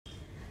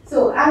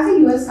So, as a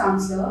US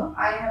counselor,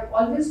 I have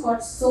always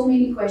got so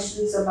many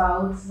questions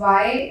about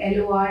why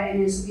LOR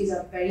and SOPs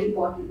are very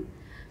important.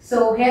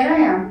 So, here I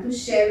am to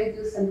share with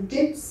you some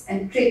tips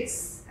and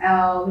tricks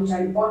which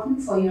are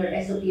important for your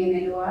SOP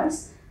and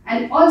LORs,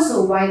 and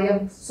also why they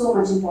are so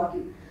much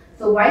important.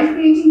 So, while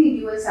creating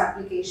the US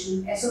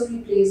application,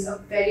 SOP plays a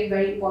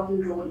very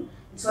important role.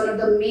 It's one of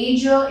the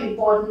major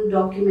important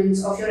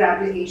documents of your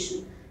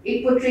application.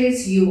 It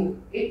portrays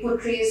you, it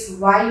portrays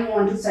why you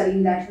want to study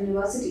in that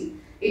university.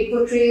 It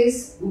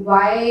portrays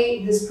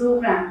why this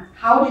program,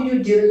 how did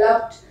you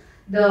develop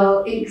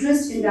the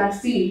interest in that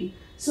field.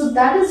 So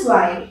that is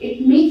why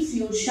it makes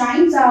you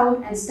shines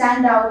out and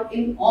stand out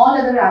in all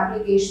other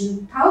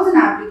applications, 1,000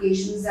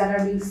 applications that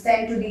are being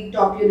sent to the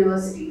top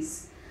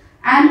universities.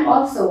 And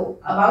also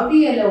about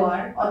the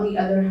LOR, on the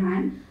other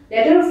hand,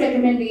 letter of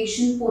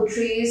recommendation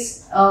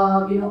portrays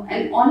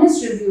an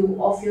honest review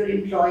of your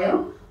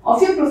employer,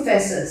 of your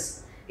professors.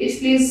 It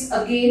plays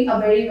again a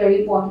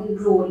very important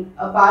role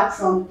apart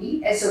from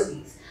the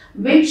SOPs,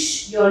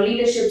 which your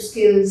leadership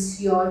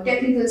skills, your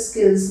technical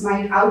skills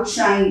might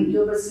outshine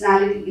your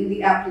personality in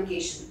the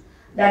application.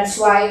 That's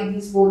why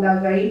these both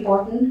are very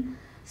important.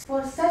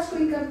 For such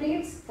quick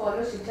updates,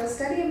 follow Shiksha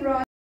Study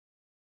Abroad.